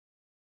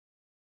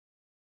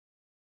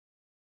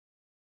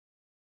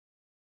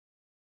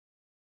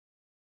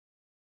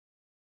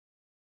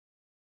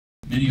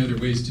many other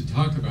ways to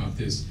talk about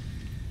this.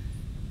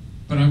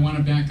 But I want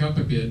to back up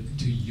a bit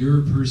to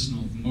your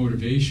personal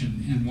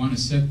motivation and want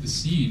to set the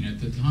scene. At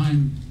the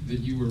time that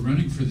you were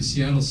running for the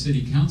Seattle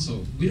City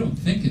Council, we don't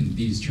think in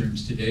these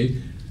terms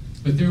today,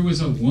 but there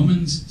was a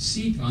woman's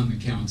seat on the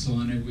council,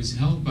 and it was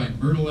held by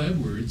Myrtle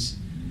Edwards,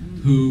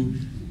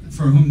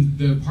 for whom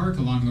the park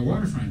along the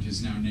waterfront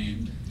is now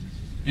named.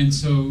 And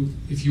so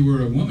if you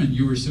were a woman,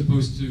 you were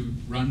supposed to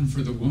run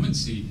for the woman's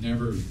seat,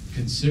 never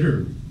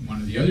consider one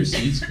of the other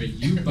seats, but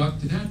you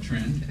bucked that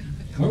trend.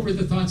 What were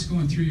the thoughts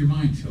going through your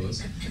mind,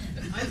 Phyllis?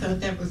 I thought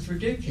that was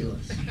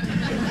ridiculous.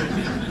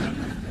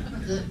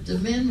 The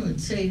men would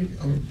say,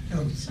 or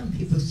no, some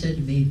people said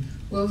to me,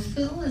 well,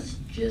 Phyllis,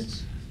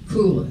 just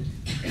cool it.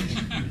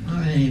 All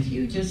right, if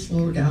you just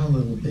slow down a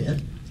little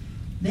bit,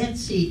 that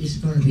seat is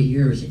going to be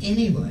yours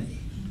anyway,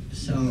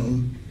 so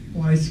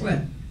why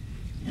sweat?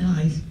 And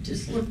I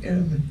just looked at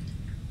him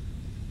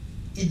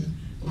in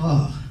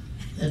awe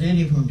that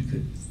anyone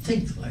could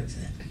think like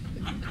that.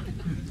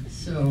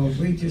 So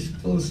we just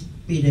full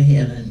speed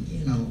ahead, and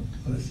you know,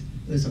 it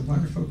was a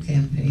wonderful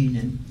campaign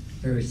and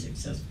very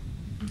successful.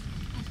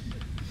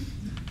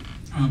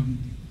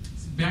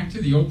 Back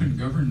to the open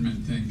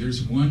government thing,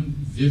 there's one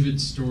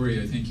vivid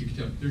story I think you could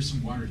tell. There's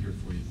some water here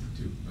for you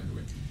too, by the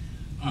way.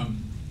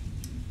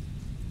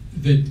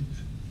 That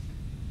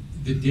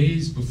the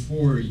days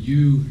before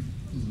you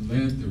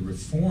led the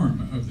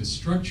reform of the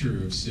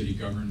structure of city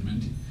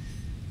government,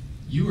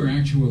 you were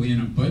actually in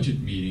a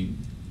budget meeting,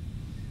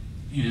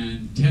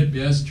 and Ted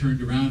Best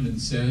turned around and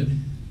said,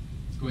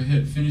 go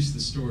ahead, finish the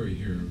story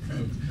here.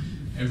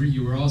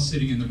 You were all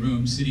sitting in the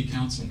room, city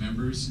council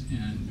members,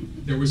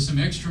 and there was some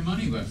extra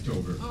money left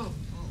over. Oh.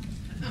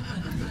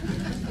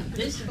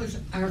 This was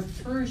our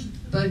first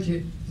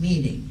budget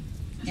meeting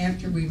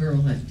after we were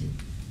elected.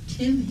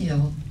 Tim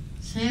Hill,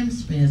 Sam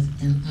Smith,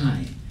 and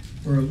I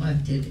were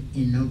elected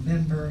in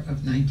November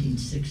of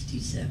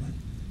 1967.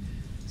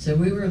 So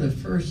we were the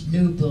first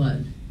new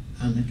blood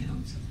on the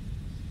council.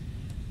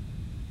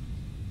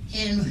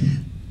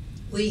 And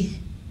we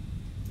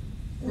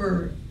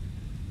were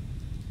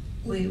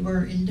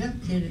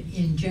inducted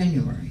in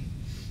January,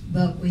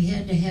 but we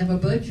had to have a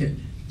budget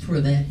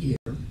for that year.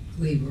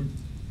 We were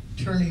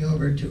turning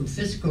over to a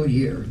fiscal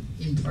year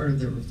in part of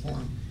the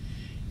reform.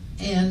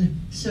 And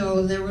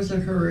so there was a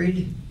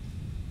hurried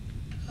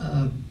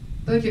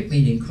budget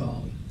meeting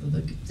called.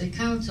 The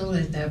council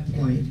at that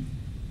point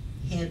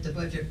had the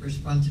budget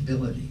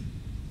responsibility.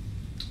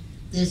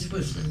 This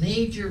was the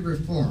major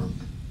reform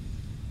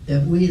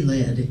that we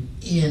led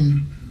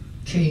in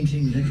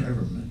changing the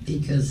government,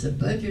 because the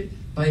budget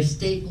by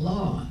state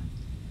law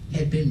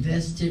had been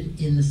vested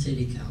in the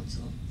city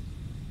council.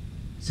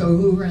 So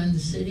who ran the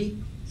city?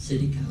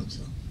 City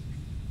council.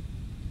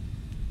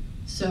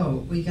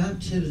 So we got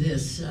to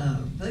this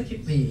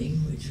budget meeting,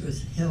 which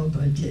was held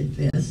by Ted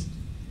Best.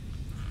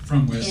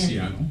 From West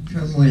Seattle.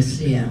 From West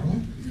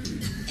Seattle.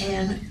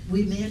 And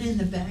we met in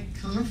the back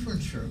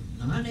conference room,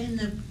 not in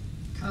the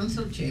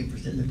council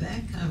chambers, in the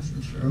back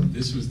conference room.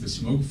 This was the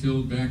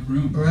smoke-filled back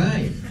room.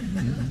 Right.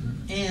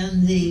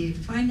 And the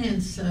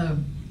finance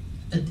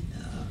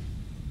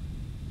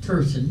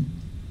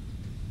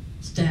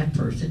staff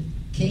person,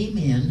 came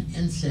in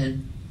and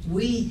said,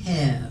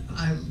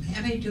 I'm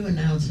happy to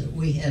announce that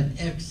we have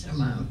X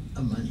amount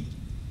of money,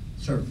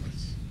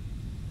 surplus.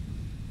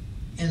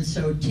 And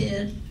so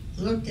Ted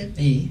looked at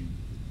me.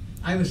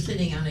 I was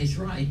sitting on his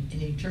right,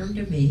 and he turned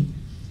to me,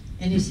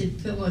 and he said,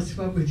 Phyllis,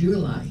 what would you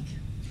like?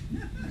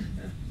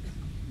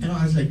 And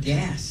I was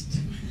aghast.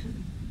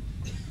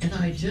 And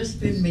I'd just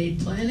been made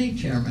planning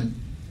chairman,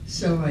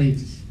 so I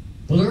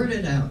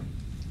blurted out,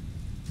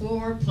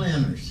 4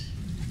 planners.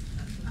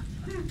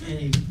 And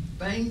he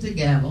banged the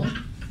gavel,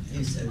 and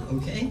he said,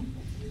 okay.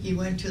 He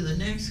went to the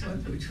next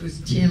one, which was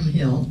Tim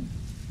Hill.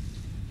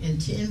 And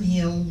Tim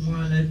Hill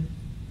wanted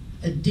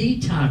a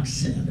detox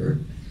center.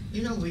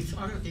 You know, we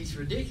thought of these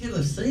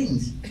ridiculous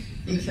things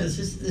because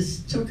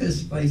this took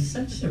us by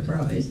such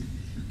surprise.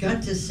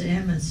 Got to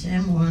Sam, and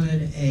Sam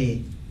wanted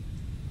a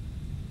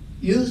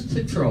youth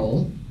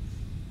patrol.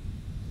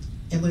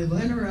 And we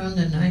went around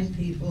to 9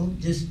 people,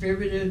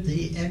 distributed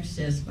the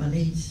excess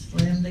money,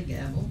 slammed the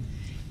gavel,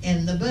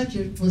 and the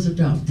budget was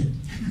adopted.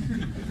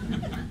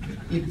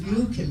 If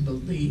you can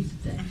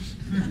believe that.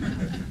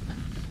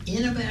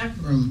 In a back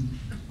room,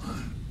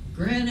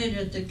 granted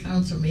at the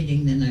council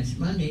meeting the next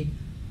Monday,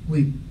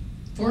 we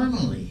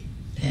formally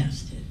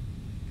passed it.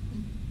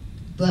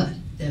 But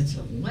that's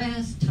the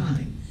last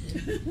time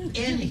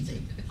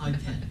anything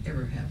like that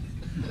ever happened.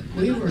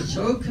 We were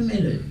so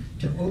committed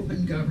to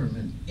open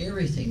government.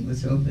 Everything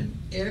was open.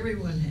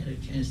 Everyone had a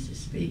chance to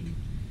speak.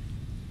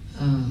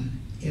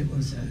 It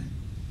was an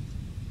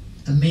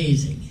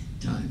amazing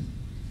time.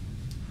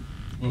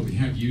 Well, we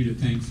have you to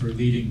thank for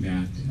leading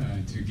that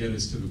to get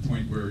us to the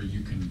point where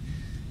you can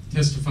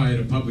testify at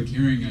a public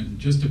hearing on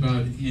just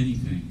about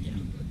anything. Yeah.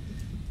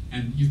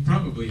 And you've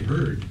probably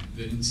heard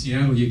that in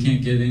Seattle you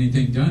can't get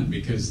anything done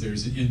because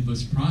there's an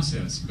endless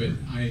process. But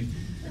I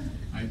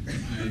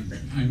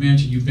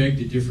imagine you beg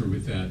to differ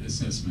with that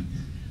assessment.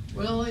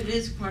 Well, it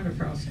is quite a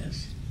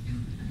process.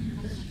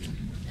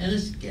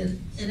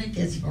 And it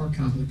gets more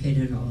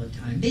complicated all the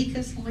time,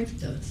 because life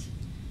does.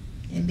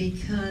 And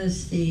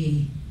because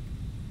the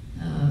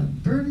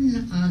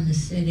burden on the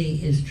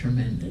city is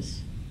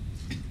tremendous.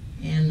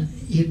 And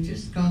you've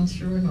just gone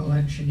through an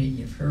election and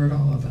you've heard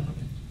all about it.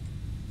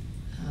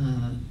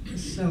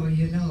 So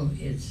you know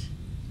it's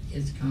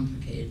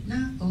complicated,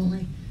 not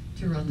only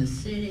to run the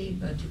city,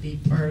 but to be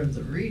part of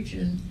the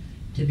region,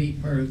 to be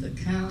part of the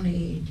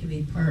county, to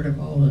be part of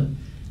all the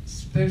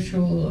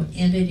special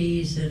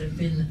entities that have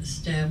been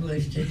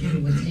established to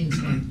deal with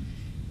things like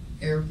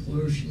air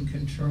pollution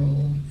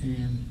control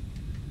and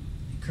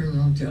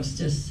criminal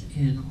justice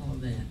and all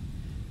that.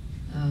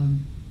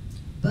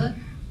 But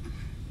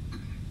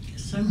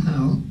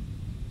somehow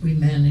we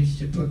managed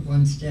to put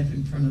one step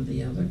in front of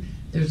the other.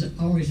 There's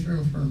always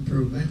room for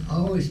improvement,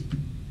 always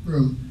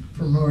room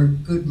for more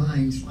good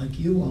minds like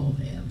you all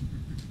have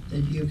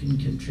that you can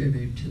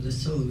contribute to the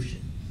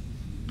solution.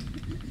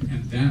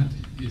 And that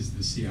is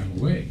the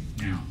Seattle way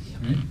now,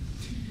 right?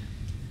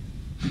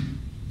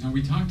 Now,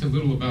 we talked a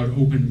little about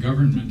open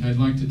government. I'd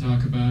like to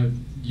talk about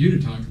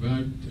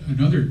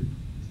another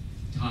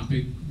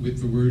topic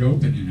with the word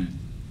open in it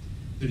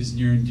that is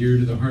near and dear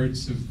to the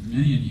hearts of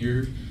many in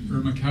here,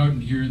 Irma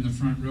Cowden here in the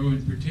front row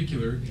in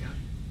particular,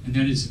 and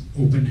that is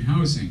open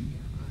housing.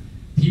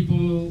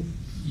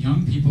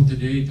 Young people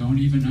today don't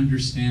even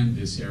understand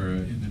this era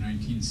in the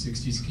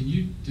 1960s. Can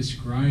you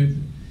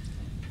describe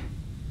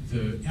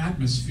the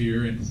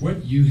atmosphere and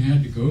what you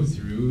had to go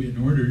through in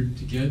order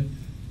to get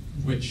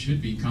what should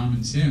be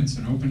common sense,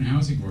 an open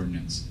housing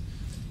ordinance?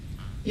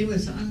 It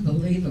was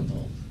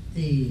unbelievable,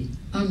 the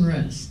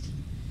unrest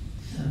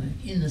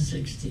in the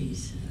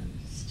 60s,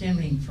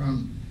 stemming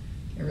from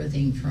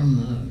everything from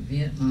the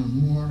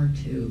Vietnam War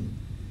to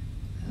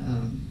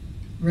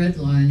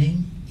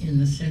redlining in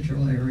the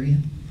central area.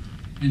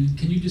 And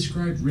can you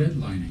describe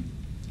redlining?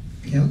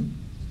 Yep.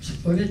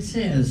 What it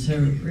says,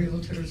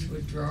 realtors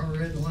would draw a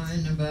red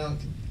line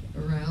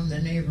around the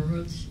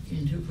neighborhoods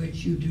into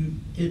which you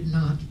did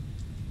not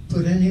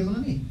put any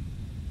money.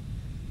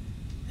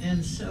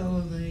 And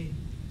so the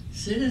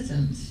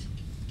citizens,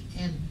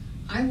 and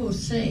I will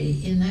say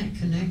in that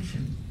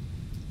connection,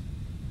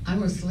 I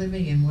was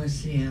living in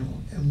West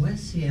Seattle, and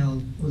West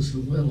Seattle was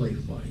lily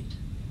white.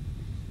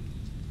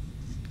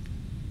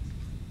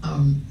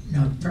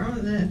 Not proud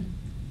of that.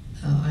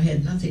 I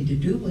had nothing to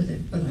do with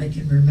it, but I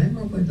can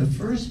remember when the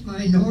first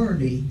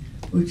minority,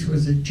 which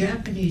was a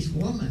Japanese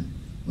woman,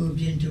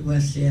 moved into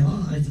West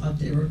Seattle, I thought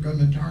they were going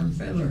to tar and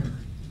feather her.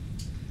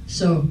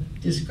 So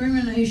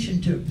discrimination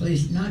took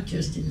place not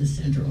just in the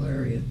central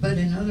area, but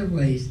in other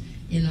ways,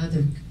 in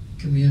other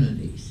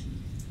communities.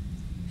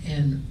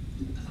 And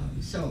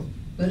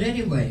but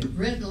anyway,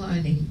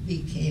 redlining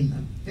became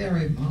a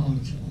very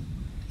volatile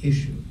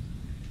issue.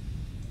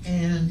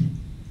 And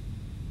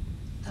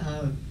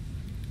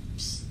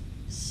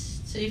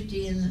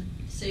safety in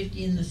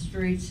the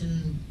streets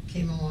and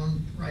came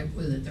along right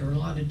with it. There were a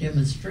lot of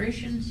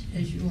demonstrations,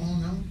 as you all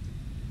know.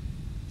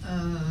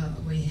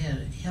 We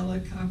had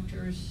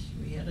helicopters.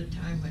 We had a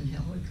time when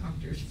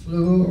helicopters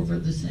flew over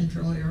the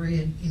central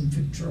area in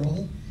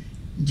patrol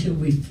until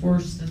we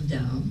forced them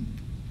down.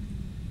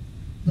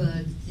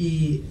 But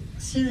the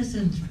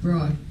citizens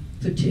brought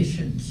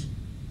petitions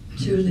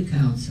to the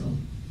council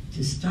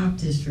to stop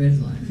this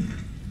redlining.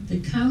 The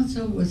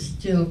council was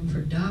still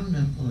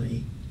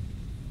predominantly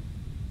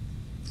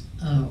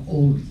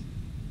old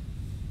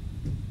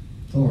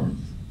form.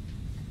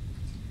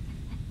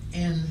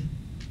 And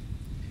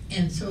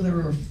so there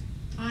were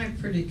 5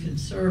 pretty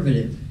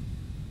conservative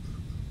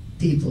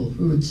people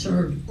who had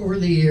served over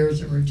the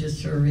years and were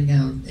just serving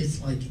out.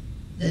 It's like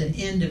the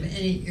end of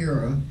any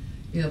era.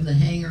 You have the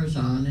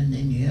hangers-on, and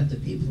then you have the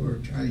people who are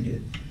trying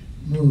to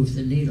move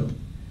the needle.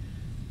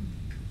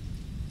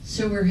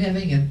 So we're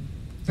having a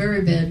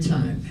very bad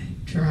time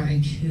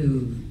trying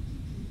to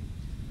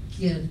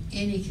get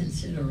any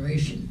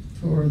consideration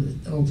for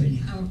the open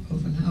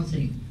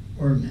housing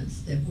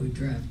ordinance that we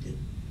drafted.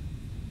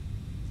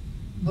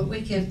 But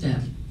we kept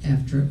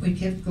after it. We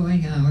kept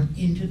going out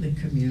into the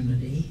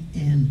community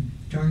and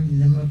talking to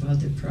them about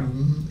the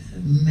problem,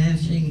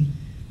 matching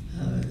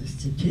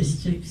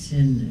statistics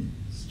and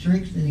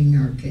strengthening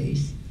our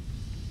case.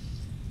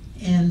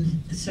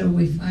 And so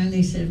we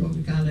finally said, well,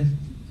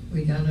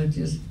 we gotta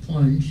just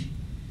plunge.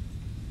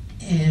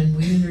 And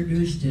we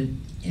introduced it,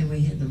 and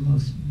we had the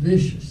most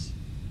vicious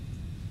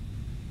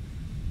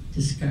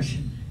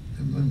discussion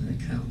among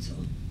the council.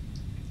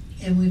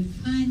 And we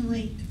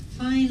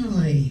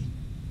finally,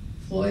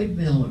 Floyd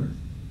Miller,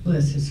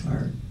 bless his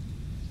heart,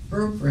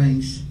 broke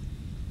ranks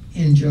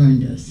and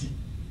joined us.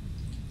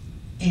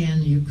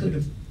 And you could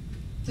have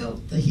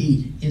felt the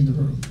heat in the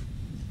room.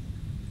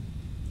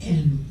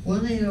 And one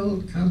of the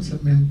old council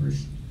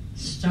members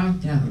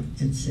stalked out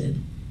and said,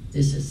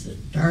 "This is the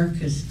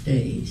darkest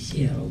day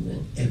Seattle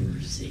will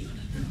ever see."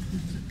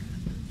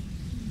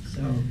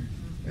 So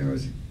there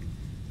was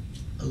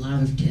a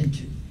lot of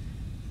tension.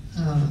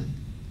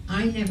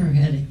 I never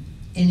had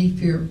any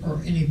fear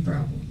or any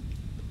problem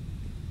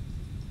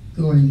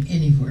going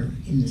anywhere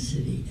in the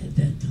city at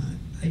that time.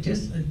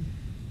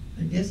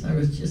 I guess I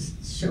was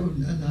just showed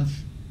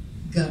enough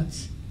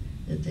guts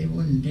that they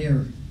wouldn't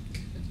dare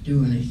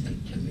do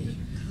anything to me.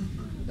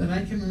 But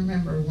I can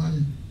remember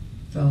one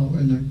fellow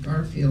in the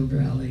Garfield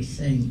rally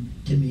saying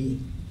to me,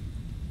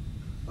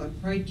 "What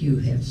right do you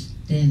have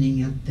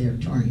standing up there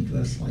talking to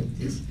us like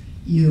this,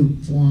 you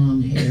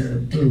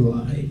blonde-haired,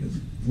 blue-eyed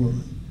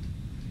woman?"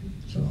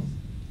 So,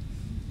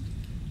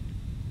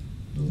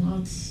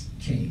 lots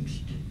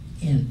changed.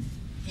 And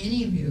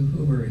any of you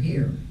who were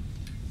here,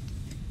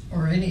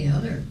 or any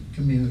other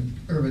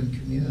urban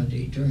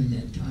community during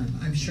that time,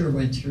 I'm sure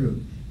went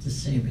through the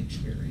same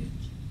experience.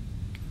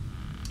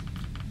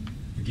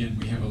 Again,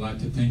 we have a lot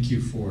to thank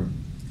you for.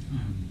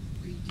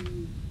 We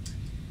do.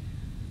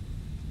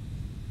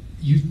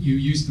 You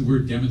used the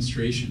word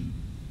demonstration.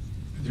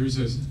 There's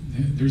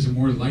a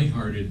more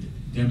lighthearted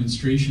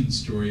demonstration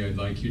story I'd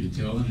like you to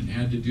tell, and it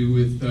had to do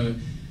with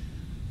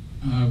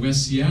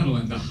West Seattle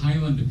and the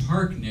Highland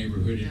Park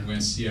neighborhood in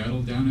West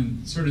Seattle, down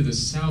in sort of the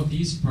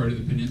southeast part of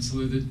the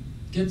peninsula that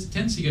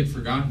tends to get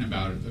forgotten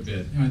about a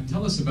bit.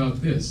 Tell us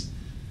about this.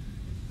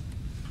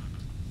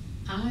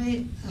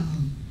 I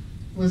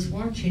was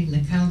watching the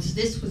council.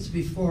 This was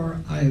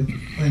before I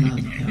went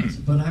on the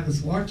council, but I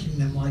was watching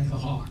them like a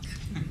hawk.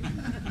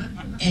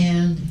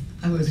 And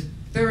I was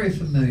very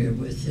familiar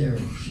with their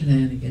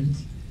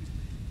shenanigans.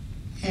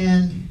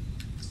 And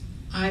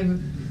I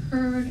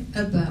heard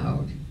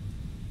about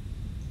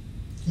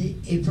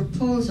a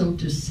proposal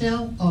to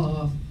sell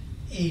off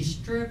a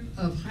strip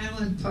of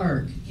Highland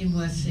Park in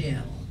West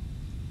Seattle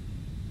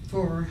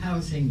for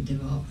housing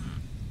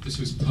development. This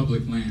was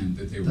public land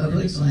that they were going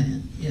to sell. Public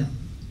land, yeah.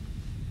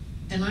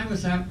 And I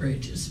was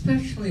outraged,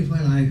 especially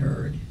when I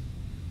heard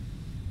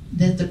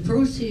that the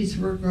proceeds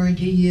were going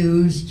to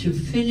use to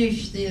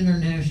finish the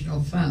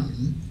International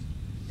Fountain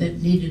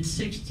that needed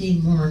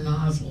 16 more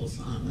nozzles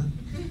on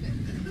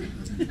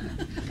it.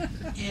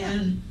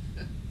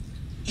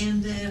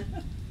 And that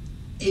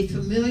a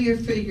familiar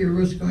figure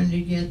was going to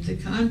get the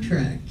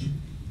contract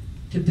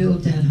to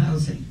build that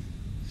housing.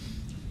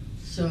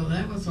 So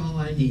that was all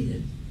I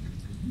needed.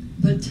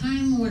 But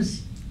time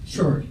was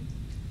short.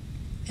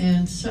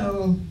 And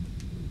so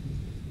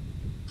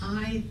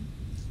I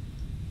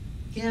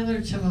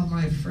gathered some of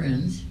my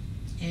friends,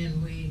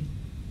 and we,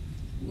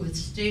 with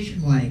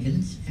station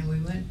wagons, and we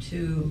went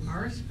to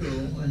our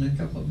school and a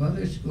couple of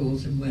other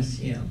schools in West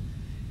Seattle.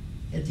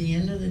 At the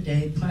end of the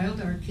day,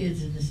 piled our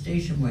kids in the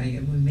station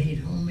wagon. We made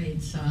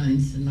homemade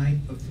signs the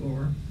night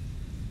before,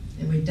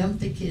 and we dumped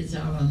the kids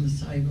out on the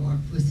sidewalk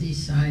with these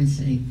signs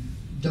saying,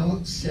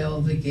 "Don't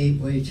sell the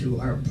gateway to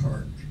our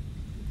park."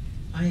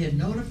 I had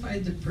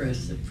notified the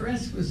press. The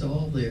press was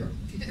all there.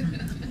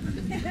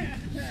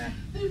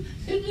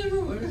 It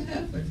never would have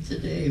happened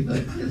today,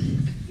 but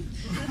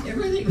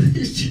everything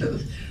was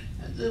just,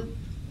 the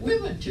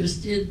women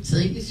just did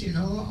things, you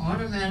know,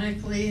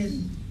 automatically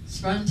and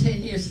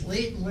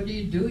spontaneously. And what do?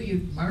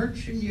 You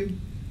march and you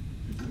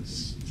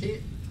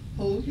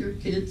hold your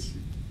kids,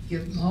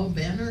 give them all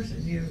banners,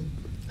 and you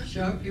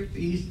shout your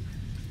piece.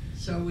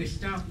 So we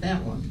stopped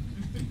that one.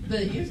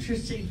 The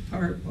interesting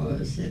part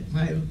was that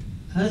my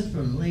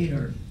husband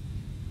later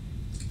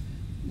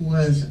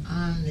was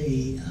on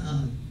the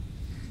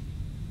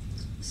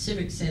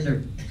Civic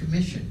Center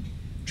Commission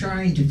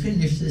trying to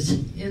finish this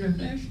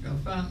International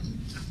Fountain,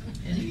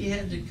 and he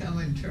had to come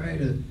and try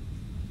to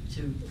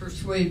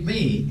persuade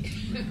me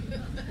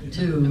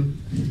to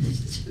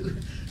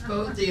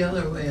vote the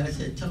other way. I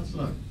said, "Tough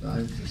luck,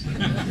 bud."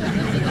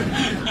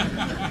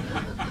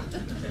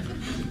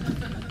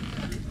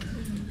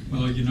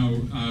 Well, you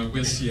know,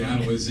 West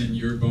Seattle is in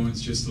your bones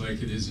just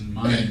like it is in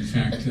mine. In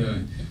fact,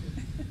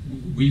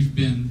 we've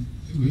been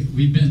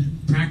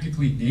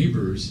practically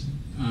neighbors.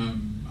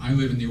 I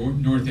live in the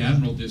North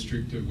Admiral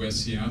district of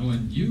West Seattle,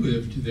 and you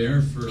lived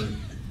there for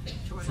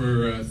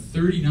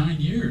 39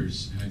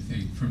 years, I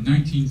think, from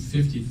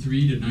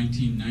 1953 to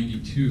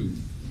 1992.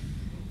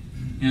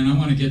 And I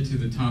want to get to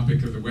the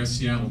topic of the West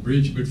Seattle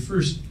Bridge, but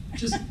first,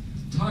 just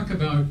talk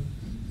about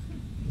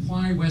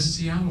why West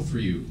Seattle for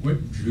you.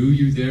 What drew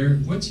you there?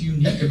 What's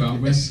unique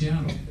about West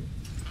Seattle?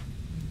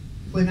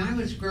 When I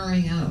was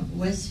growing up,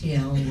 West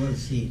Seattle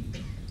was the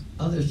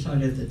other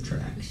side of the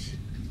tracks.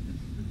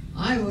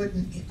 I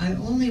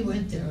only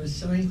went there, I was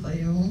sewing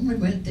clay, I only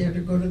went there to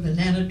go to the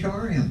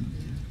natatorium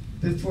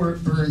before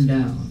it burned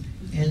down.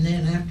 And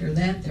then after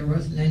that, there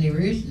wasn't any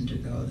reason to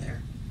go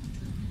there.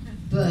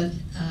 But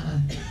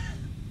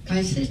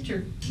my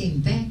sister came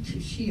back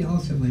she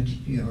also went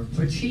to New York,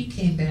 but she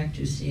came back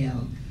to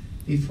Seattle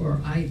before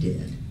I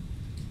did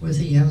with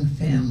a young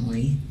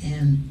family.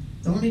 And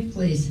the only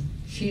place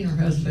she and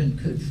her husband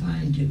could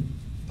find to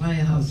buy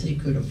a house they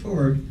could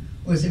afford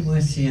was in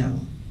West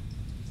Seattle.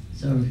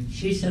 So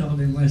she settled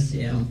in West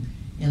Seattle,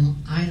 and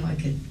I,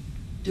 like a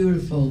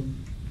dutiful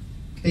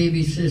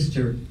baby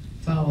sister,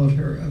 followed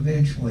her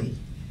eventually,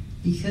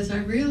 because I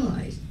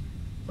realized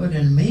what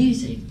an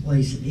amazing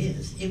place it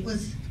is. It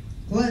was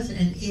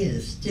and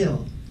is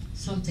still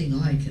something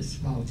like a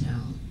small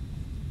town.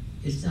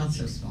 It's not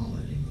so small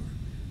anymore,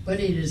 but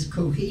it is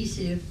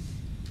cohesive.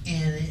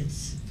 and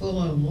it's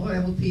full of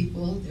loyal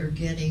people. They're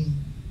getting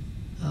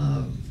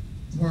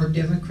more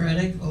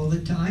democratic all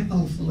the time,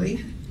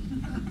 hopefully.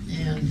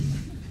 And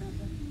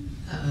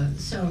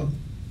so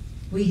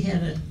we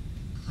had an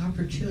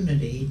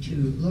opportunity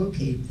to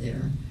locate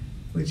there,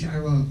 which I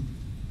will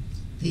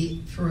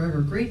be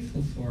forever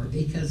grateful for,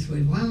 because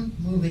we wound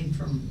moving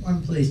from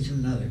one place to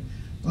another,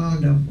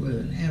 wound up with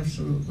an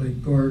absolutely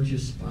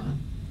gorgeous spot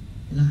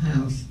in a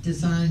house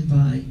designed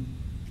by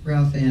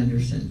Ralph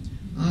Anderson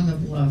on the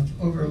bluff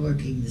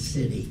overlooking the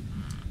city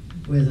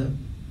with a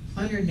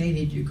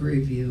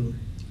 180-degree view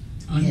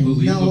and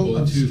no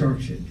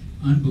obstruction.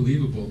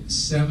 Unbelievable.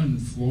 7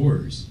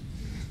 floors.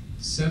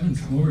 7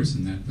 floors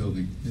in that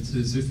building. It's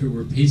as if it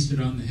were pasted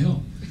on the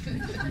hill.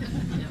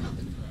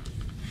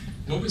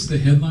 What was the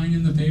headline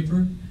in the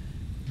paper?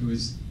 It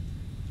was...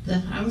 The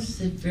house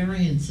that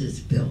Variances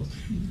built.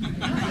 Repeat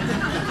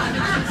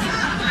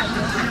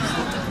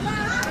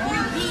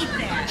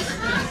that.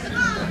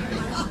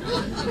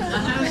 The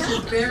house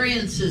that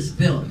Variances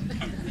built.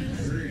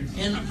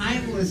 And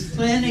I was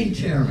planning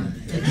chairman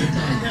at the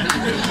time.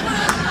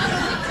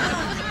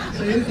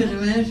 So you can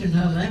imagine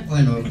how that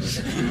went over.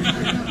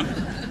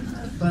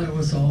 But it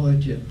was all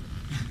legit.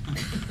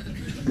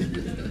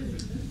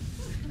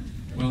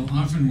 Well,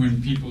 often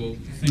when people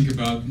think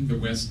about the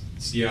West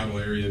Seattle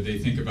area, they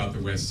think about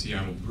the West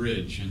Seattle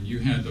Bridge, and you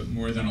had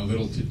more than a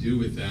little to do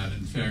with that.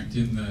 In fact,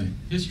 in the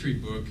history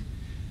book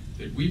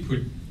that we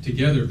put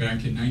together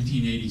back in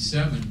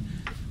 1987,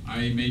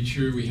 I made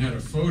sure we had a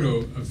photo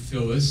of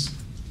Phyllis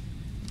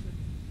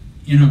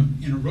in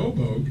a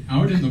rowboat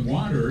out in the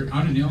water,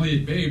 out in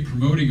Elliott Bay,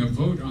 promoting a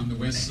vote on the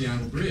West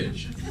Seattle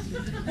Bridge.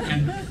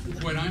 And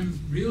what I'm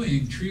really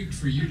intrigued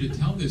for you to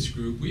tell this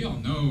group, we all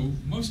know,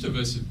 most of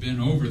us have been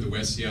over the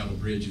West Seattle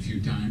Bridge a few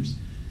times,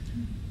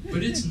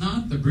 but it's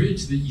not the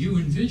bridge that you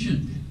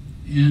envisioned.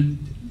 And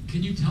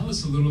can you tell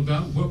us a little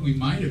about what we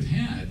might have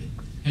had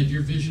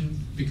your vision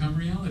become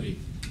reality?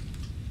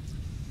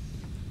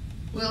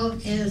 Well,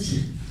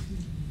 as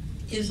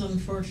is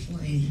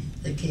unfortunately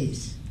the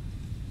case,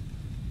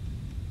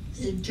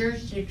 the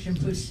jurisdiction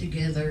puts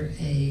together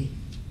a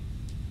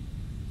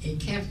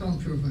capital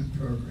improvement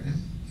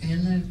program,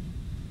 and the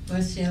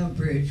West Seattle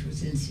Bridge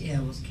was in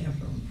Seattle's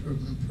capital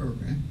improvement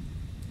program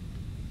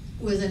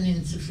with an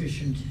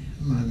insufficient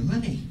amount of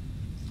money.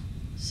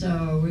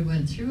 So we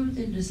went through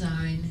the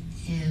design,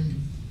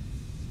 and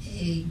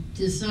a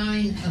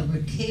design of a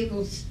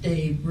cable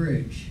stay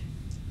bridge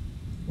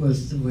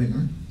was the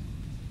winner,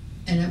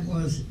 and it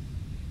was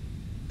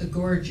a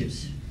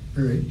gorgeous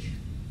bridge,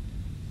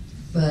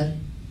 but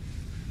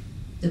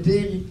the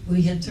bid,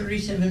 we had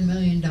 $37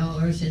 million,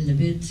 and the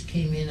bids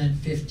came in at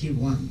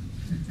 51.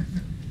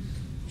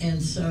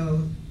 And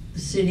so the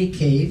city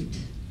caved,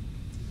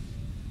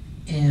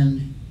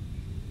 and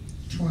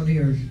 20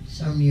 or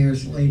some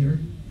years later,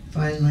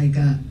 finally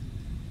got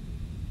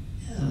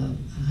a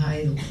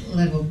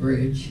high-level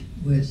bridge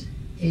with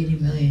 $80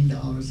 million,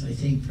 I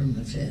think, from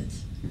the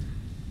feds.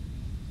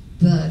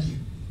 But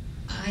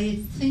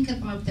I think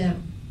about that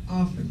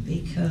often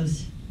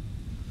because,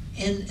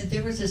 and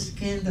there was a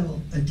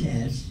scandal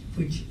attached,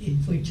 in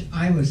which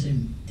I was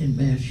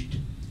enmeshed,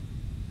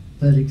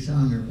 but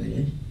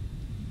exonerated,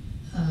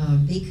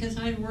 because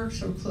I'd worked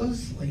so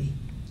closely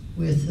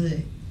with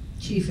the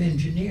chief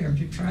engineer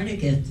to try to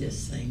get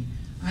this thing.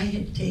 I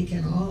had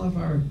taken all of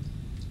our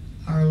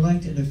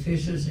elected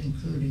officials,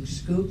 including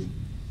Scoop,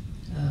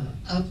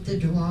 up the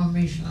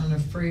Duwamish on a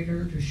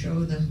freighter to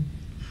show them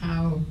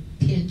how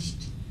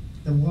pinched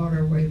the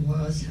waterway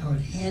was, how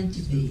it had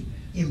to be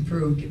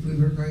improved if we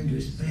were going to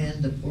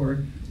expand the port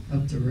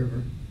up the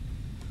river.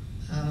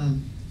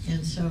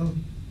 And so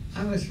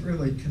I was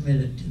really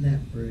committed to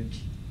that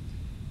bridge.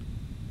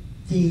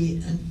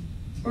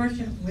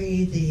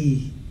 Unfortunately,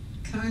 the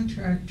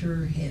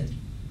contractor had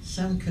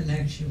some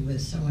connection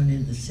with someone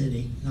in the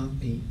city, not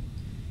me.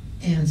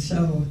 And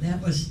so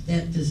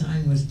that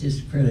design was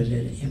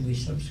discredited, and we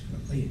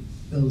subsequently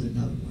built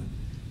another one.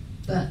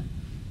 But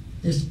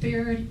the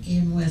spirit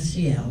in West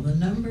Seattle, the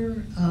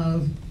number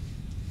of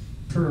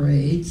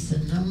parades, the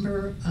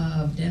number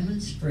of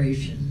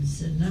demonstrations,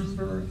 the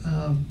number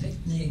of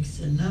picnics,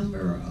 the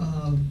number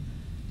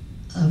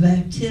of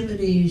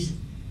activities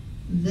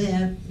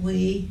that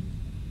we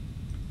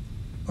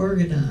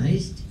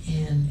organized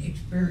and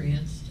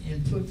experienced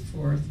and put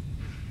forth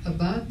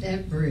about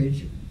that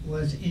bridge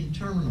was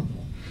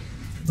interminable.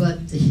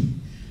 But the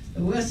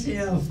West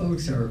Seattle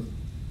folks are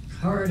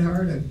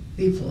hard-hearted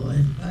people,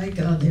 and by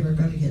God, they were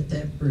going to get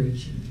that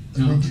bridge, and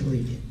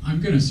eventually did.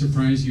 I'm going to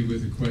surprise you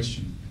with a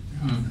question.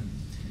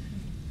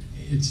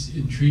 It's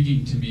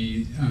intriguing to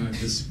me,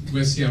 this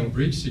West Seattle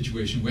Bridge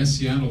situation. West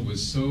Seattle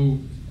was so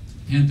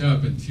pent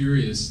up and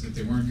furious that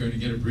they weren't going to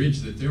get a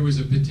bridge that there was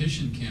a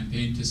petition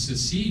campaign to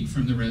secede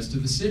from the rest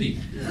of the city.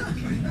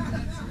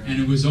 And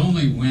it was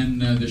only when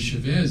the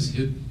Chavez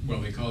hit,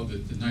 well, they called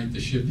it the night the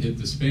ship hit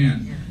the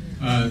span,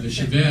 the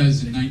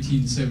Chavez in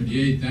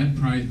 1978, that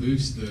pried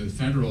loose the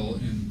federal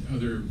and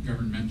other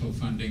governmental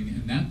funding,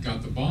 and that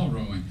got the ball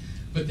rolling.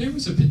 But there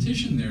was a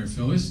petition there,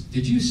 Phyllis.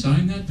 Did you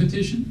sign that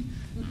petition?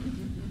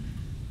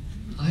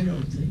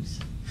 think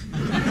so.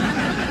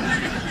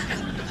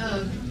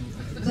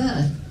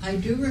 But I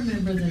do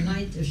remember the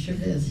night the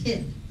Chavez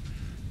hit.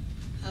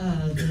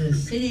 The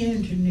city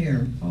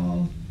engineer,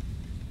 Paul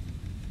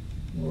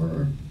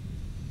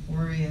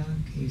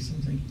Wariaki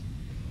something,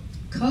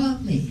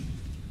 called me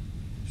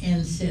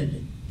and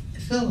said,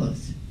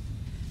 Phyllis,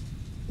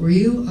 were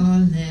you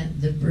on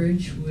the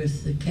bridge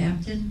with the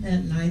captain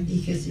that night?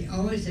 Because he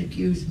always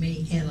accused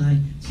me, and I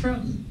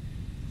threatened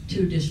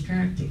to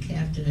distract the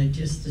captain at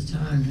just the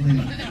time when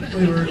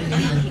we were in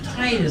the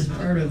tightest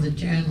part of the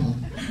channel,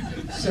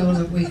 so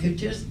that we could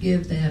just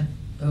give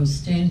those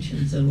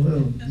stanchions a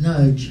little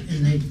nudge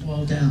and they'd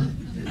fall down.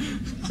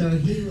 So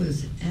he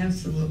was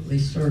absolutely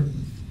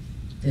certain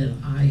that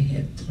I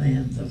had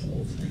planned the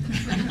whole thing.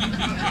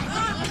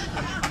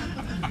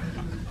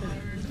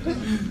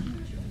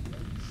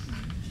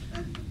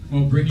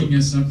 Well, bringing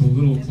us up a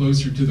little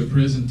closer to the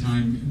present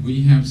time,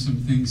 we have some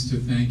things to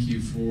thank you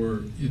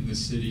for in the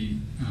city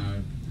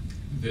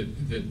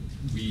that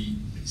we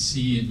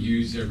see and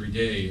use every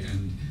day.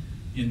 And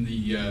in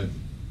the,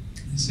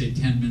 say,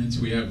 10 minutes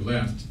we have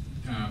left,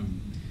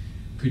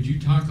 could you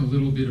talk a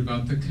little bit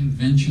about the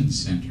convention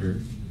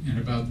center and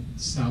about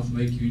South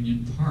Lake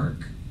Union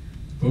Park?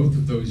 Both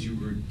of those you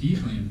were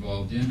deeply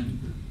involved in,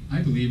 and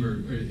I believe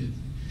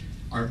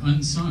are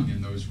unsung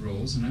in those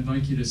roles, and I'd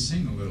like you to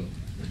sing a little.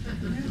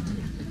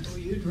 Oh,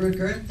 you'd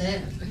regret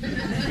that.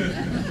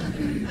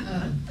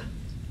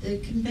 The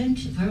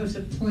convention, I was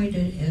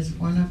appointed as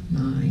one of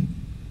 9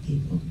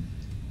 people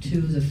to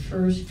the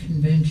first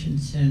convention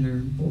center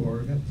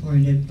board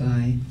appointed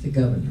by the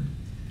governor.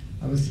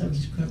 I was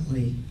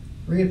subsequently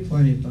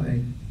reappointed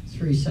by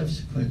 3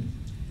 subsequent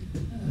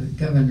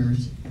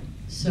governors,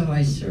 so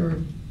I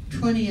served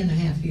 20 and a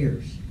half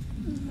years.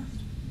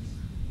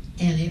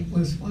 And it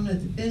was one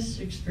of the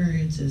best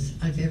experiences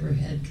I've ever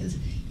had, because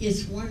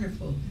it's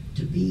wonderful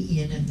to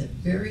be in at the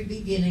very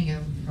beginning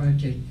of a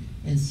project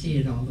and see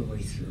it all the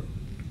way through.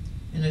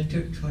 And it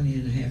took 20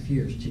 and a half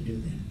years to do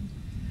that.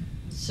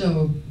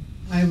 So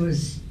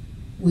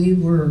we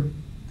were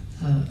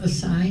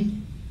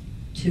assigned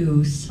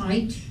to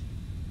site,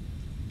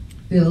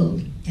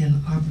 build,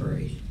 and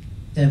operate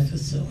that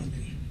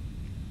facility.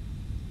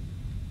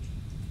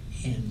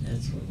 And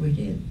that's what we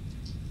did.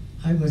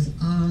 I was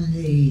on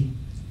the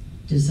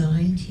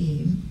design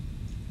team,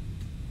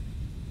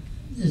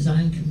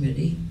 design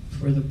committee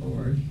for the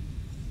board,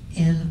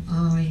 and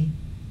I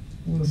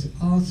was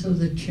also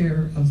the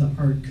chair of the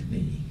art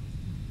committee.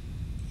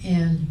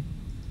 And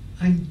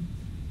I'm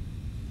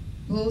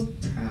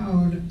both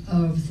proud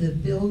of the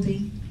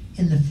building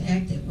and the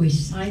fact that we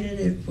sited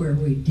it where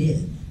we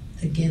did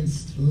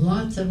against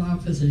lots of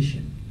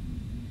opposition,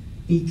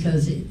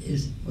 because it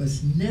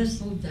was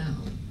nestled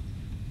down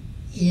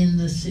in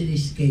the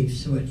cityscape,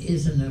 so it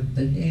isn't a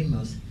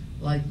behemoth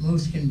like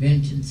most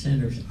convention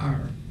centers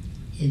are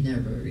in their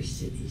very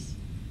cities.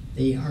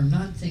 They are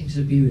not things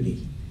of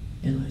beauty,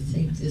 and I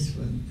think this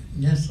one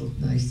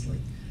nestled nicely.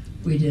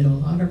 We did a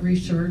lot of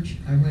research.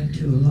 I went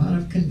to a lot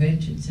of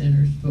convention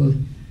centers, both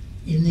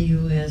in the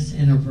U.S.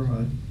 and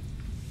abroad,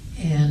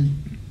 and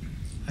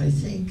I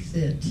think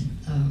that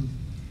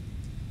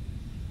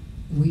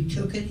we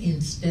took it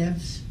in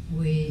steps.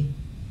 We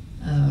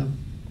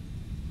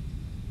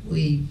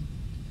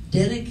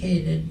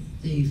dedicated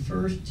the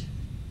first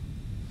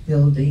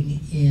building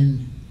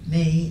in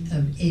May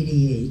of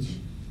 '88,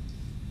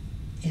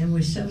 and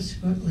we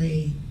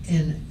subsequently,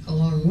 and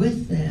along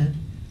with that,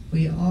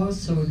 we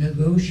also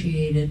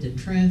negotiated the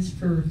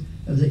transfer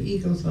of the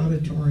Eagles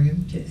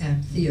Auditorium to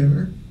Act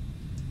Theater.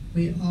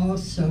 We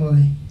also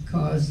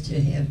caused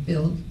to have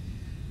built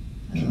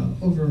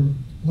over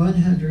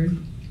 100,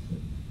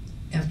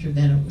 after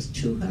that it was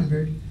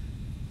 200,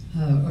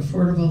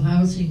 affordable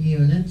housing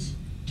units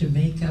to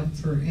make up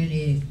for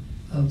any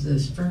of the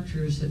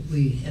structures that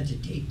we had to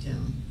take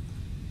down.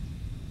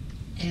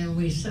 And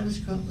we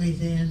subsequently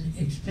then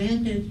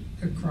expanded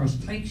across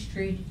Pike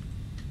Street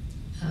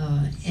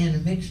and a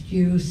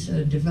mixed-use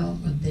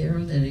development there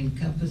that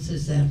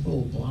encompasses that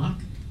whole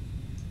block.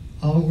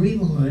 All we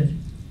wanted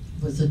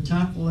was the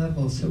top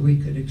level so we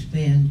could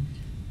expand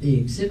the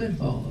exhibit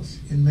halls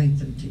and link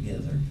them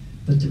together,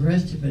 but the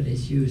rest of it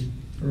is used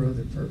for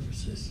other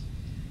purposes.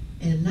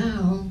 And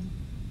now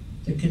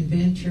the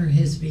convention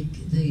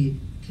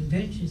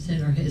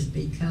center has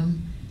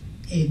become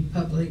a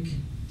public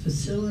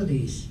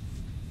facilities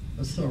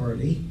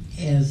authority,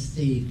 as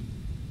the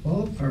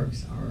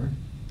ballparks are,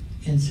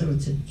 and so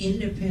it's an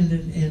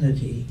independent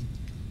entity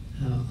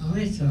on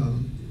its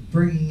own,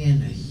 bringing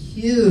in a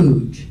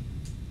huge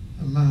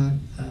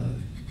amount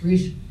of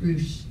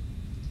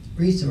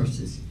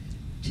resources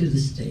to the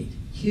state.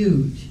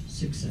 Huge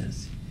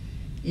success.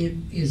 It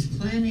is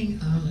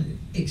planning on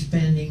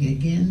expanding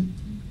again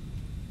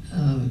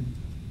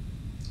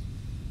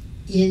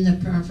in the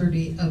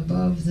property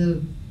above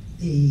the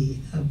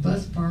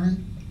bus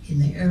barn, in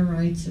the air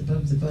rights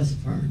above the bus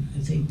barn. I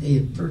think they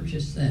have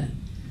purchased that.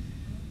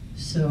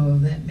 So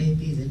that may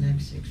be the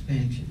next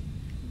expansion.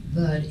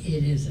 But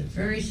it is a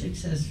very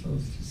successful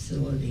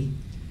facility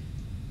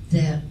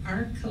that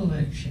art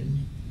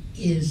collection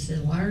is the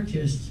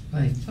largest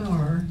by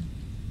far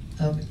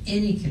of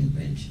any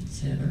convention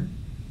center,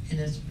 and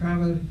it's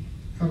probably,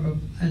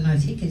 and I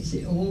think it's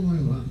the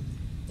only one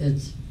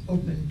that's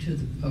open to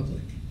the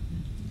public.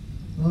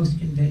 Most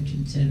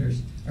convention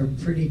centers are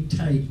pretty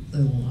tight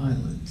little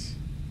islands,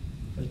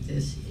 but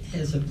this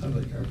has a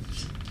public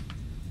purpose.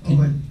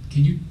 Can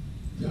you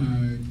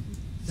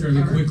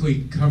fairly park?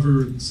 quickly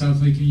cover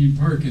South Lake Union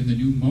Park and the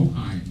new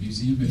Mohi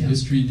Museum of Yeah,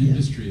 History and yeah.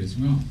 Industry as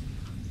well?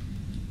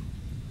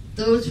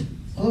 Those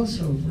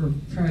also were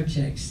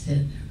projects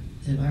that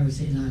I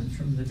was in on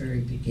from the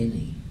very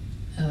beginning.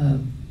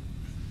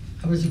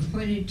 I was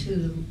appointed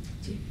to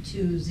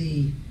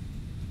the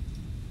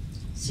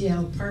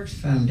Seattle Parks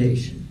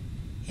Foundation,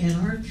 and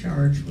our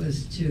charge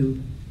was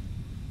to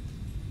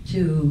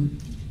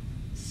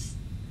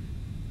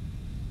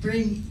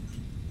bring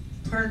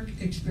park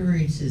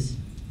experiences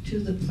to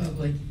the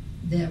public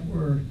that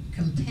were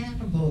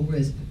compatible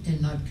with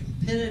and not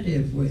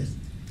competitive with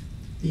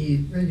the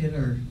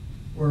regular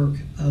work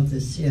of the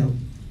Seattle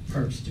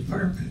Parks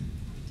Department.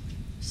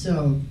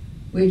 So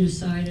we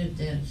decided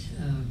that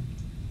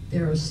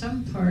there are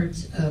some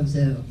parts of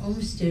the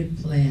Olmsted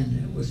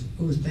Plan that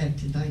goes back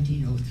to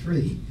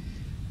 1903,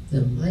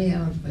 the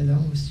layout by the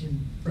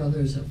Olmsted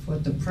brothers of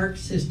what the park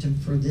system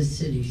for this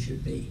city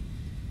should be.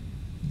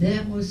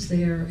 That was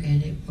there,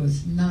 and it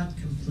was not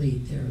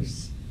complete.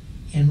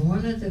 And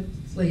one of the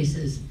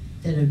places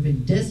that had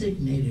been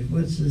designated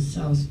was the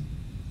South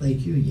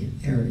Lake Union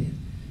area.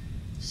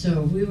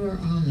 So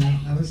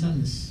I was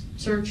on the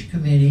search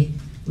committee.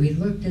 We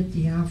looked at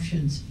the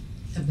options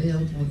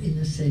available in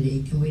the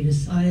city, and we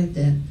decided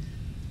that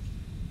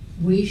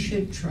we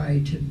should try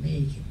to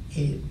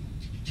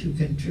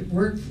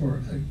work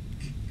for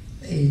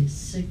a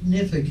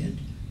significant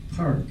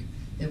park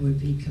that would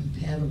be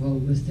compatible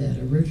with that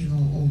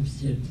original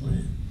Olmsted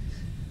Plan.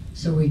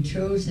 So we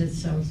chose that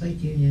South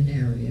Lake Union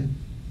area,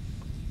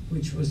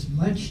 which was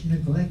much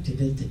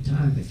neglected at the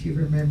time. If you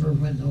remember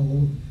when the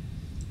old,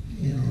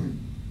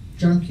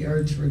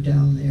 junkyards were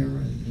down there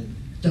and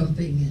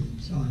dumping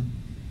and so on.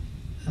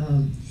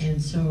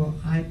 And so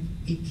I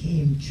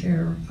became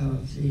chair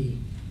of the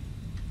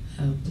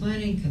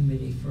planning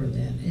committee for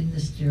that in the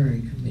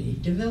steering committee,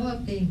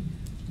 developing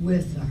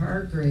with the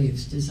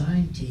Hargraves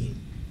design team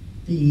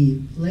the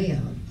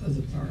layout of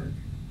the park,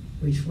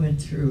 which went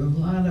through a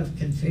lot of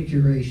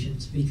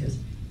configurations because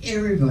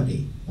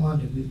everybody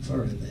wanted to be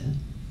part of that.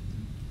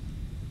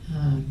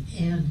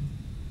 And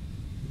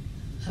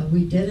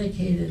we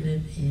dedicated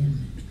it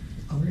in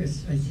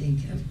August, I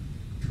think, of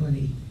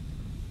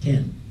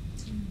 2010.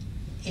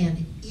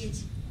 And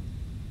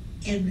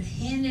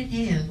hand in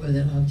hand with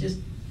it, I'll just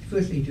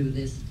quickly do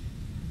this.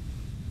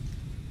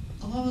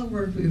 All the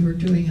work we were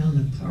doing on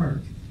the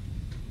park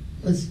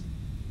was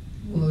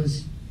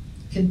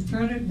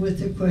confronted with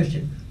the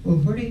question, well,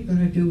 what are you going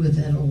to do with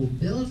that old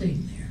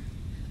building there,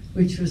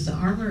 which was the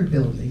Armory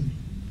building,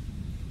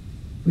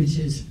 which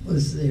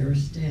was there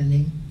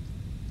standing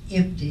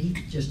empty,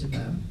 just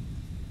about,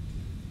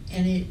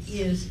 and it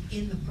is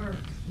in the park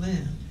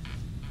land.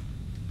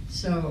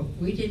 So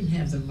we didn't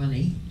have the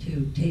money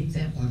to take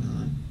that one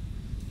on.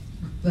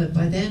 But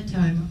by that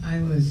time,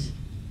 I was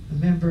a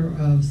member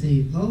of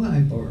the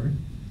Mohi board,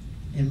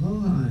 and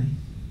Mohi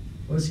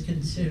was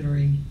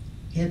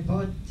had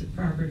bought the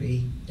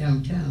property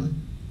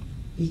downtown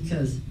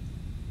because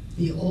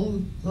the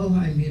old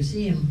Mohi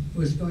Museum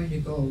was going to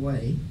go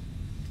away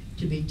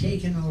to be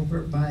taken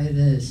over by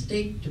the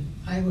State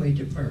Highway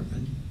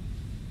Department,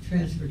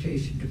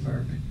 Transportation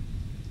Department,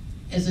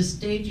 as a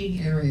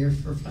staging area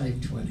for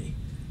 520.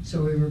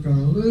 So we were going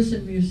to lose the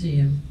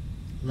museum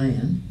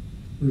land.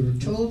 We were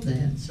told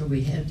that, so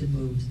we had to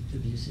move the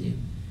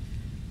museum.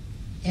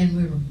 And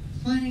we were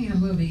planning on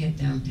moving it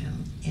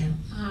downtown, and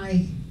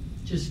I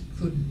just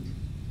couldn't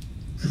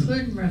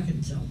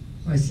reconcile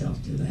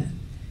myself to that,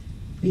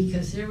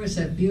 because there was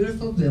that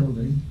beautiful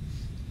building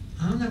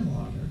on the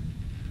water,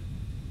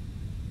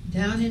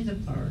 down in the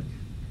park,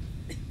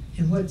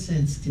 and what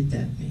sense did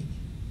that make?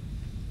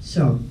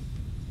 So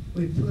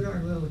we put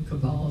our little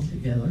cabal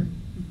together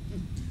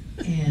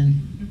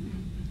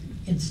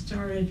and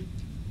started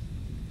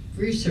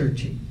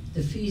researching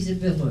the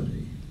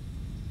feasibility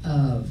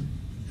of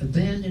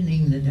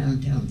abandoning the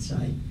downtown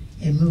site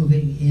and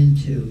moving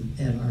into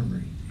that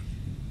armory.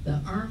 The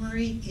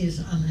armory is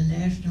on the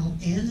national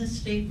and the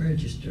state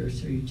register,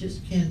 so you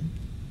just can't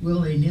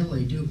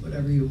willy-nilly do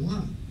whatever you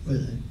want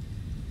with it.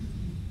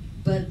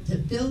 But the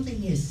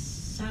building is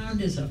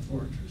sound as a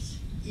fortress.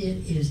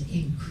 It is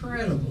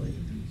incredibly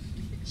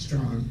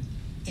strong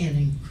and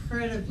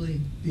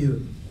incredibly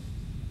beautiful,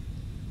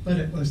 but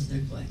it was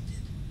neglected.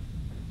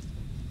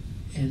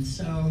 And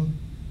so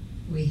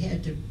we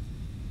had to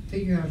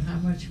figure out how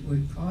much it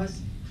would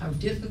cost, how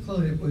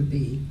difficult it would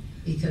be,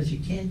 because you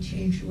can't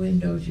change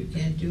windows, you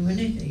can't do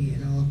anything,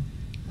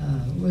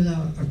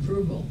 without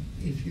approval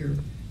if you're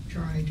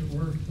trying to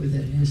work with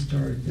a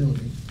historic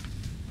building.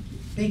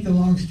 Make a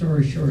long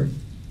story short,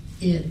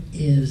 it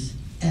is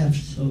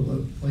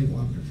absolutely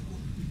wonderful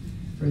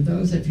for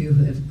those of you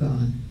who have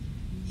gone.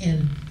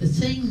 And the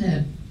thing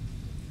that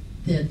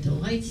that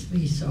delights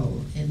me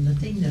so, and the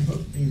thing that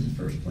hooked me in the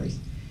first place,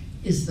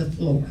 is the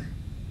floor.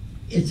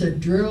 It's a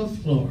drill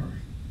floor,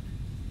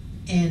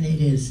 and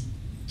it is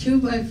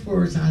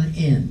 2x4s on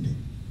end,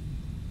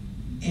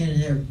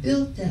 and they're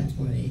built that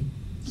way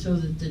so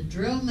that the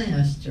drill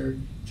master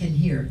can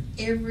hear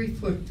every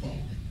footfall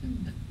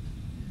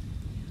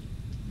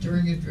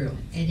during a drill,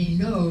 and he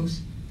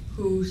knows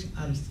who's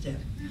out of step.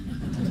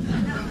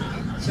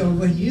 So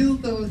when you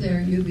go there,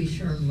 you be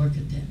sure and look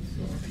at that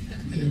floor.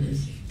 It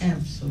is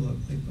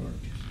absolutely gorgeous.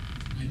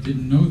 I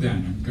didn't know that.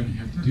 I'm going to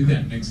have to do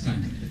that next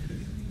time.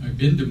 I've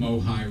been to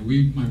Mohi.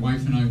 My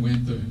wife and I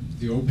went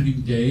the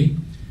opening day,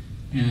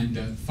 and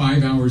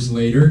 5 hours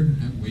later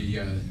we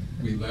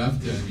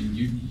left. I mean,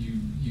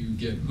 you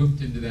get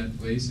hooked into that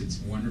place. It's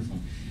wonderful.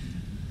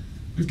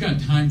 We've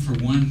got time for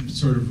one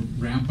sort of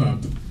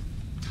wrap-up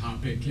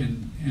topic,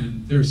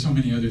 and there are so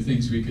many other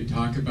things we could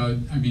talk about.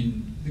 I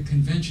mean, the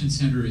convention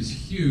center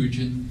is huge,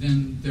 and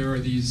then there are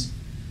these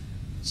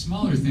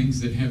smaller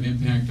things that have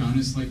impact on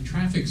us, like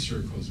traffic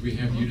circles. We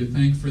have you to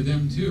thank for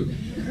them too.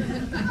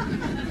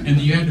 And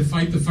you had to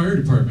fight the fire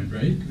department,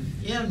 right?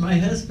 Yeah, my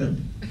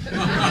husband,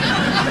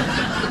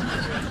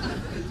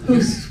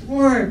 who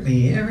swore at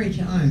me every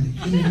time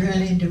he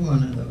ran into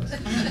one of those.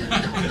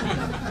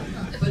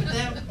 But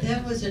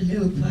that was a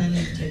new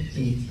planning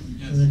technique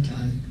for the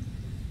time.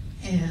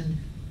 And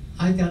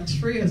I got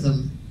 3 of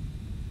them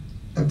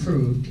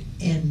approved,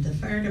 and the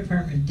fire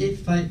department did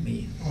fight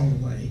me all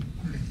the way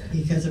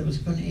because it was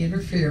going to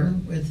interfere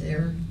with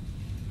their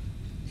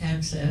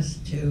access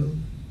to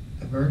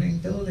a burning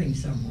building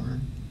somewhere.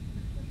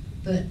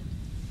 But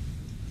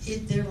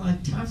they're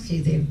like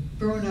Topsy. They've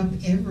grown up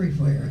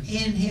everywhere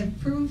and have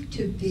proved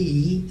to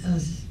be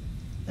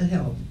a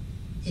help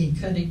in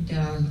cutting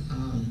down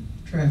on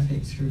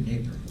traffic through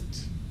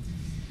neighborhoods.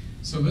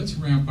 So let's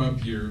wrap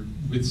up here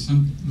with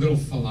some little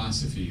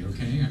philosophy,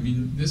 okay? I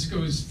mean, this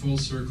goes full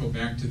circle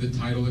back to the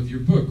title of your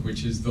book,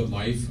 which is The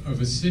Life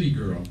of a City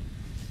Girl.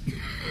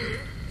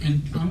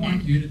 And I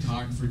want you to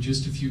talk for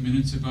just a few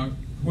minutes about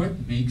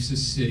what makes a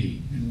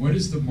city and what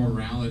is the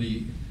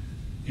morality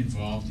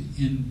involved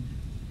in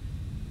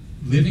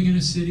living in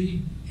a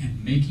city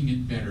and making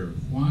it better.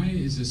 Why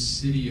is a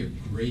city a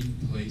great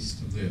place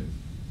to live?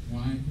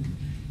 Why?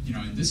 You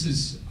know, and this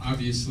is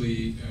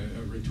obviously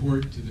a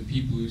retort to the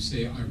people who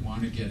say, I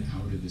want to get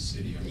out of the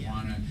city.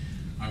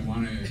 I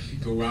want to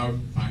go out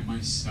by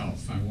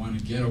myself. I want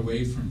to get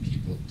away from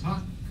people.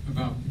 Talk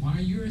about why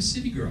you're a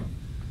city girl.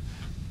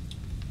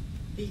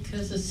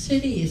 Because a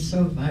city is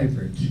so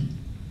vibrant.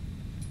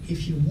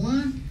 If you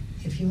want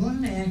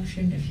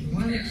action, if you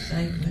want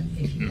excitement,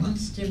 if you want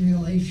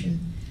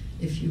stimulation,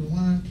 if you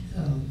want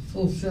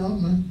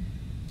fulfillment,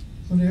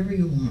 whatever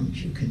you want,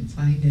 you can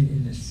find it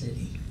in a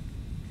city.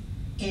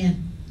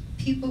 And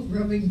people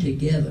rubbing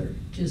together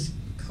just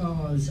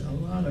cause a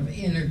lot of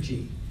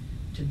energy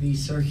to be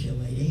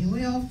circulating. And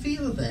we all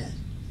feel that.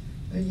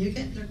 When you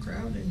get in a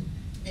crowd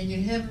and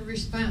you have a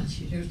response,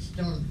 you just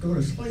don't go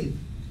to sleep.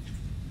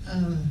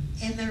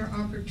 And there are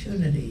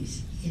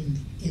opportunities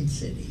in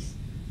cities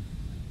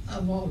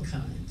of all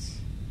kinds.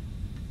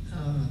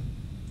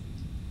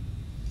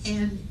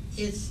 And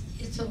it's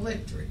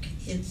electric.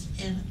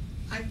 And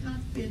I've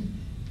not been,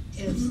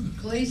 as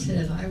Clay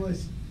said, I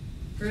was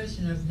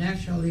president of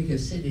National League of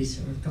Cities,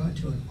 so I've gone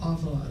to an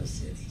awful lot of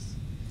cities.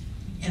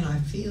 And I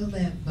feel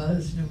that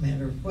buzz no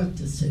matter what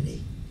the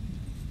city.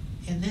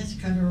 And that's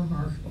kind of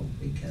remarkable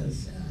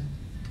because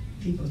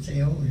people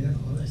say, oh, you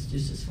know, that's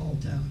just a small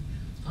town.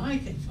 I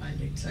can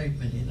find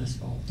excitement in a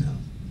small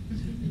town.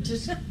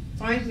 Just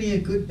find me a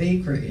good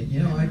bakery, and, you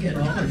know, I get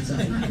all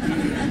excited.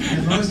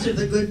 And most of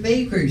the good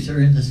bakeries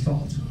are in the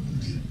small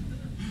towns.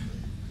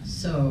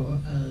 So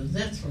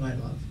that's what I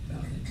love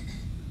about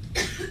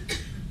it.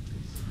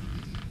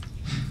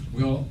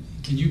 Well,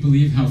 can you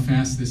believe how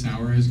fast this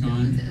hour has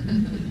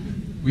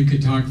gone? We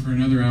could talk for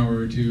another hour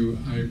or two.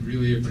 I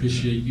really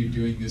appreciate you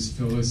doing this,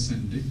 Phyllis,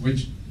 and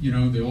which, you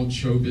know, the old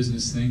show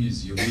business thing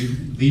is you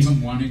leave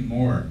them wanting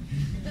more.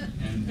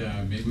 And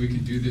maybe we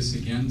can do this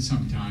again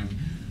sometime.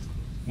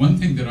 One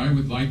thing that I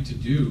would like to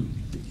do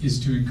is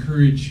to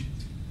encourage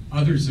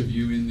others of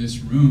you in this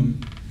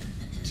room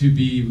to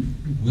be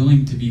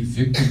willing to be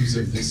victims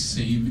of this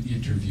same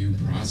interview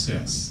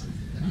process.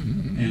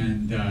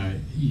 And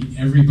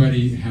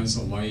everybody has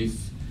a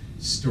life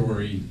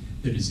story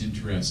that is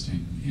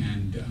interesting,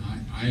 and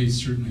I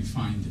certainly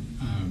find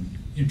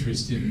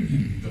interest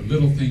in the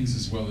little things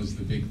as well as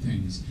the big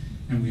things,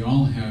 and we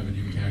all have an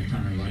impact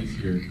on our life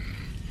here.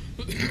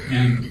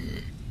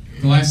 And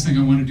the last thing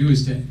I want to do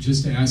is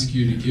just to ask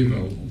you to give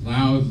a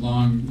loud,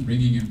 long,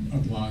 ringing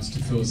applause to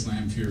Phyllis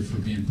Lamphere for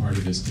being part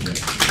of this today.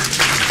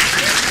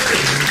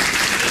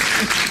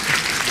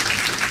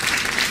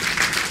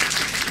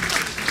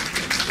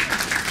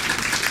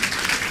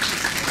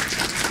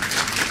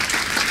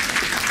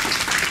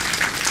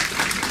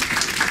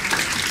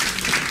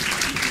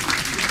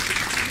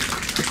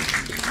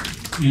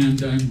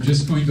 And I'm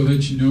just going to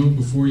let you know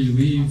before you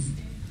leave,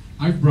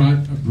 I've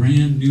brought a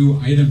brand new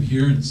item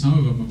here, and some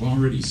of them have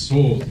already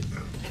sold.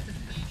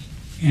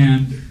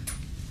 And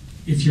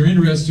if you're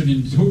interested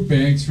in tote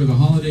bags for the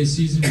holiday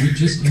season, we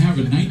just have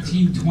a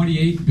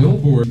 1928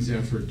 billboards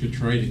effort to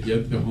try to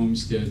get the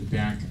homestead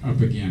back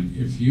up again.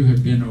 If you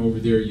have been over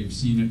there, you've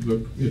seen it.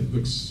 It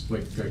looks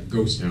like a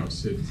ghost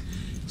house.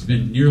 It's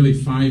been nearly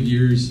 5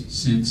 years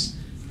since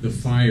the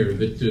fire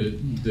that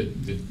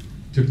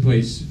took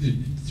place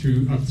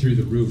up through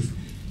the roof,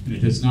 and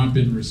it has not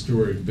been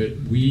restored. But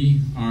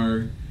we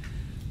are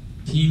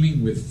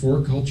teaming with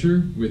For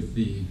Culture, with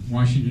the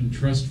Washington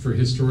Trust for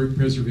Historic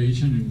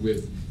Preservation, and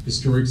with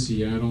Historic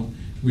Seattle.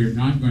 We are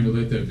not going to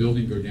let that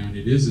building go down.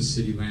 It is a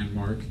city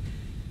landmark,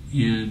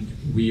 and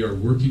we are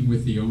working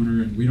with the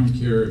owner, and we don't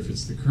care if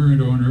it's the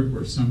current owner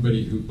or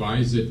somebody who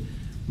buys it.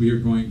 We are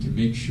going to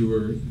make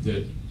sure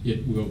that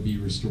it will be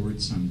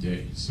restored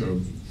someday.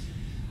 So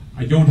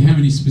I don't have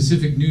any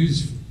specific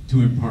news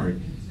to impart,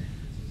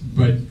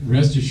 but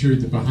rest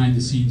assured that behind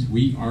the scenes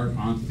we are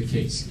on the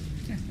case.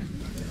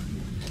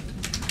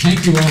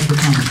 Thank you all for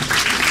coming.